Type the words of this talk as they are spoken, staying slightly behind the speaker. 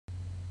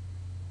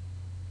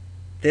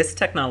This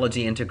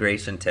technology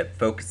integration tip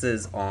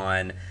focuses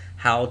on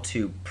how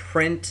to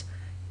print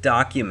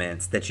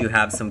documents that you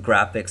have some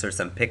graphics or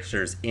some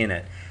pictures in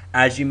it.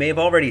 As you may have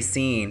already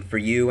seen for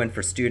you and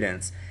for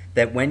students,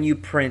 that when you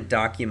print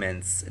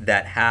documents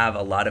that have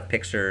a lot of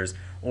pictures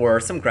or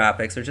some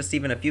graphics or just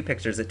even a few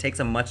pictures, it takes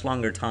a much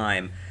longer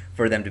time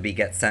for them to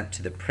get sent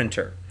to the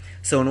printer.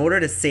 So in order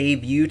to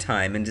save you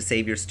time and to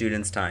save your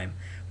students time,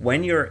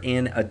 when you're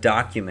in a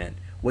document,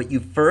 what you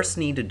first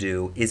need to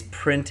do is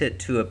print it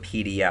to a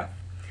PDF.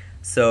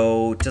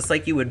 So just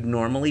like you would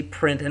normally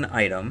print an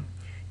item,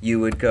 you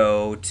would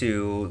go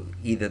to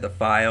either the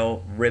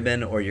file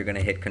ribbon or you're going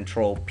to hit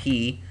Control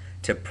P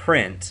to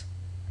print.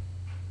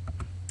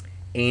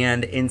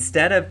 And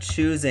instead of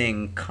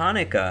choosing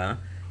Konica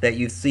that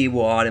you see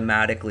will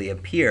automatically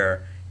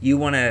appear, you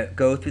want to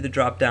go through the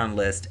drop-down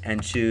list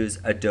and choose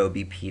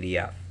Adobe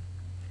PDF.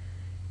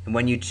 And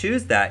when you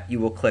choose that, you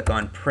will click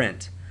on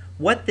Print.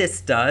 What this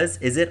does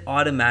is it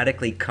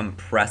automatically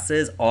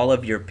compresses all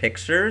of your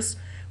pictures,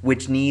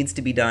 which needs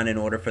to be done in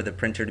order for the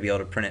printer to be able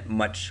to print it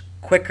much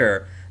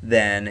quicker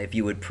than if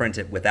you would print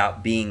it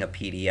without being a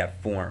PDF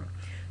form.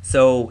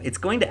 So it's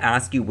going to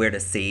ask you where to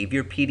save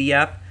your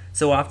PDF.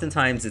 So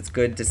oftentimes it's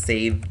good to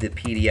save the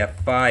PDF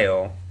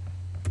file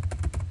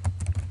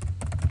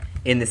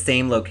in the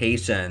same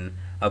location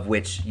of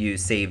which you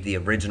saved the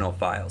original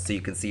file, so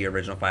you can see your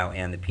original file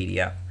and the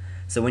PDF.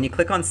 So when you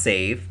click on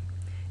Save,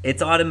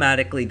 it's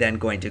automatically then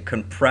going to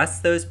compress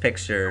those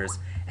pictures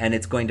and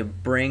it's going to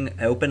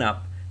open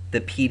up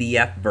the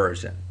PDF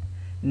version.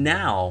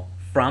 Now,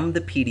 from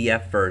the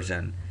PDF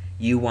version,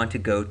 you want to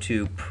go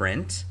to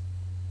Print,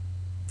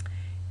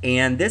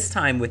 and this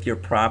time with your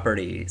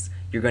properties,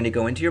 you're going to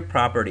go into your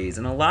properties,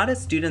 and a lot of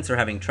students are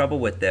having trouble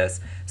with this,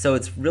 so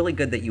it's really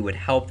good that you would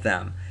help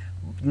them.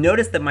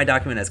 Notice that my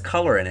document has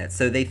color in it,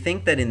 so they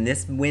think that in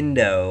this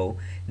window,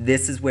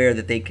 this is where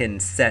that they can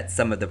set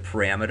some of the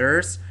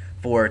parameters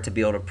for it to be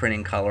able to print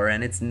in color,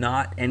 and it's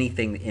not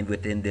anything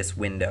within this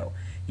window.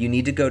 You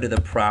need to go to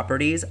the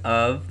properties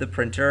of the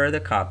printer or the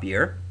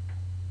copier,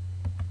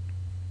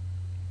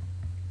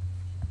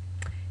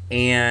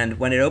 and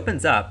when it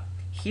opens up,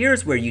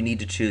 here's where you need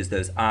to choose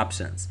those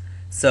options.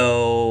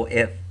 So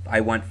if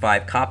I want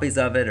 5 copies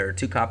of it, or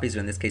 2 copies, or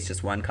in this case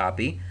just 1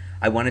 copy,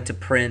 I want it to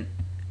print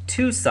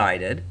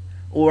two-sided,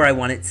 or I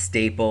want it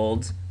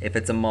stapled if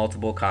it's a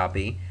multiple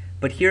copy.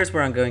 But here's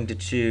where I'm going to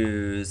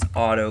choose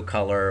auto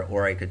color,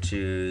 or I could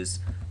choose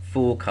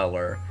full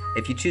color.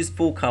 If you choose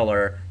full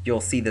color,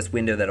 you'll see this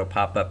window that'll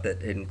pop up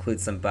that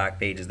includes some back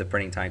pages. The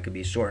printing time could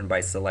be shortened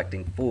by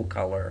selecting full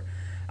color.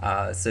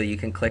 So you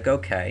can click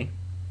OK,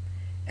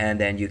 and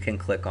then you can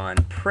click on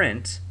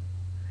Print,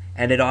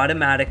 and it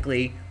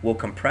automatically will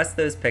compress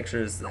those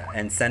pictures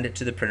and send it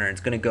to the printer.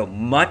 It's going to go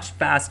much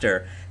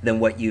faster than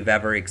what you've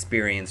ever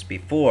experienced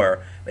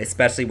before,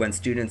 especially when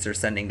students are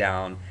sending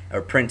down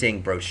or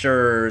printing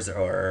brochures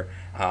or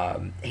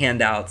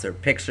handouts or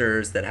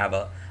pictures that have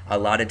a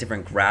lot of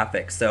different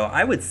graphics. So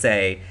I would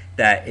say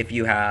that if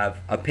you have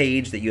a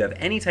page that you have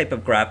any type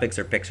of graphics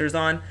or pictures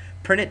on,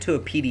 print it to a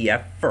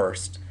PDF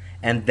first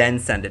and then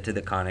send it to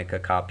the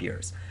Konica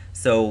copiers.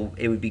 So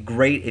it would be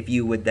great if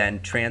you would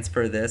then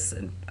transfer this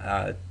and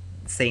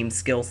same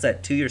skill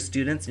set to your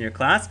students in your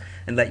class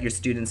and let your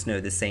students know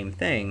the same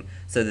thing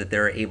so that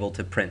they're able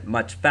to print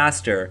much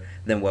faster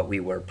than what we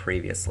were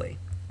previously.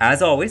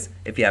 As always,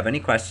 if you have any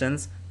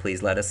questions,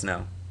 please let us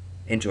know.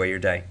 Enjoy your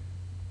day.